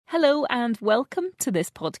Hello and welcome to this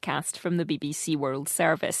podcast from the BBC World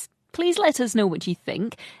Service. Please let us know what you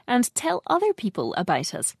think and tell other people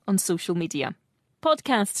about us on social media.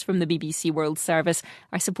 Podcasts from the BBC World Service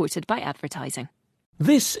are supported by advertising.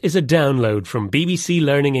 This is a download from BBC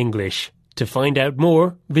Learning English. To find out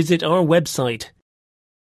more, visit our website.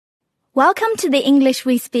 Welcome to the English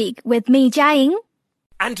We Speak with me, Jiaying.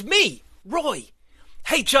 And me, Roy.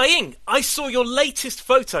 Hey, Jiaying, I saw your latest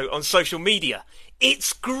photo on social media.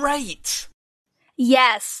 It's great.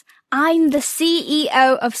 Yes, I'm the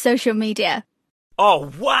CEO of social media.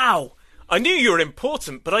 Oh, wow. I knew you were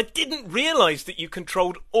important, but I didn't realise that you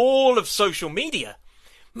controlled all of social media.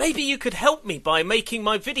 Maybe you could help me by making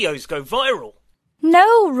my videos go viral.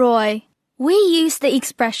 No, Roy. We use the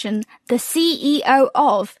expression the CEO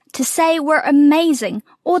of to say we're amazing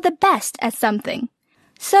or the best at something.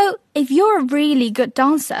 So, if you're a really good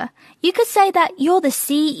dancer, you could say that you're the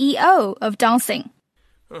CEO of dancing.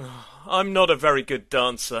 I'm not a very good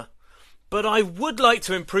dancer, but I would like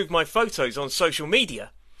to improve my photos on social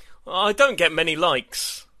media. I don't get many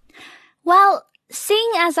likes. Well,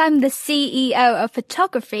 seeing as I'm the CEO of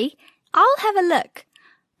photography, I'll have a look.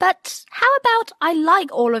 But how about I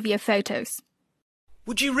like all of your photos?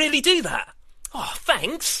 Would you really do that? Oh,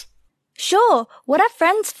 thanks. Sure, what are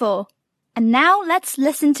friends for? And now let's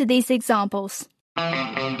listen to these examples.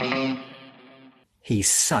 He's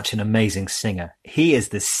such an amazing singer. He is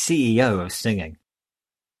the CEO of singing.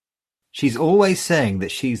 She's always saying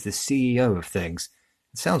that she's the CEO of things.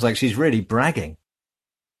 It sounds like she's really bragging.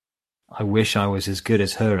 I wish I was as good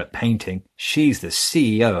as her at painting. She's the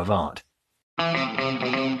CEO of art.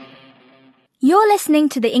 You're listening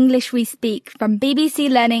to the English We Speak from BBC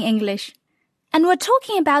Learning English. And we're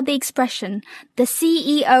talking about the expression, the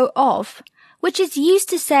CEO of, which is used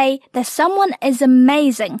to say that someone is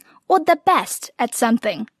amazing or the best at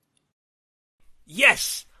something.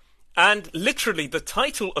 Yes, and literally the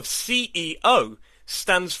title of CEO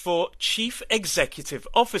stands for Chief Executive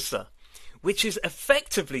Officer, which is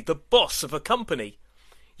effectively the boss of a company.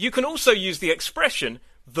 You can also use the expression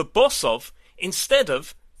the boss of instead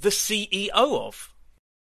of the CEO of.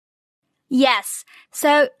 Yes,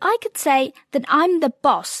 so I could say that I'm the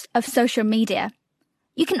boss of social media.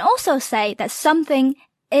 You can also say that something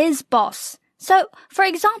is boss. So, for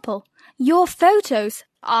example, your photos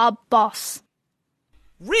are boss.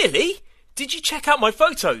 Really? Did you check out my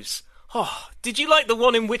photos? Oh, did you like the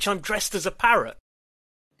one in which I'm dressed as a parrot?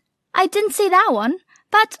 I didn't see that one,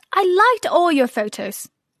 but I liked all your photos.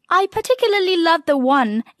 I particularly loved the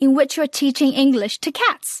one in which you're teaching English to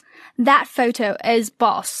cats. That photo is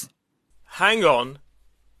boss. Hang on.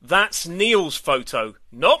 That's Neil's photo,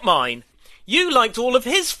 not mine. You liked all of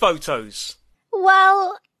his photos.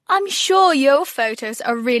 Well, I'm sure your photos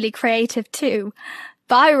are really creative too.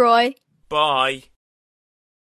 Bye, Roy. Bye.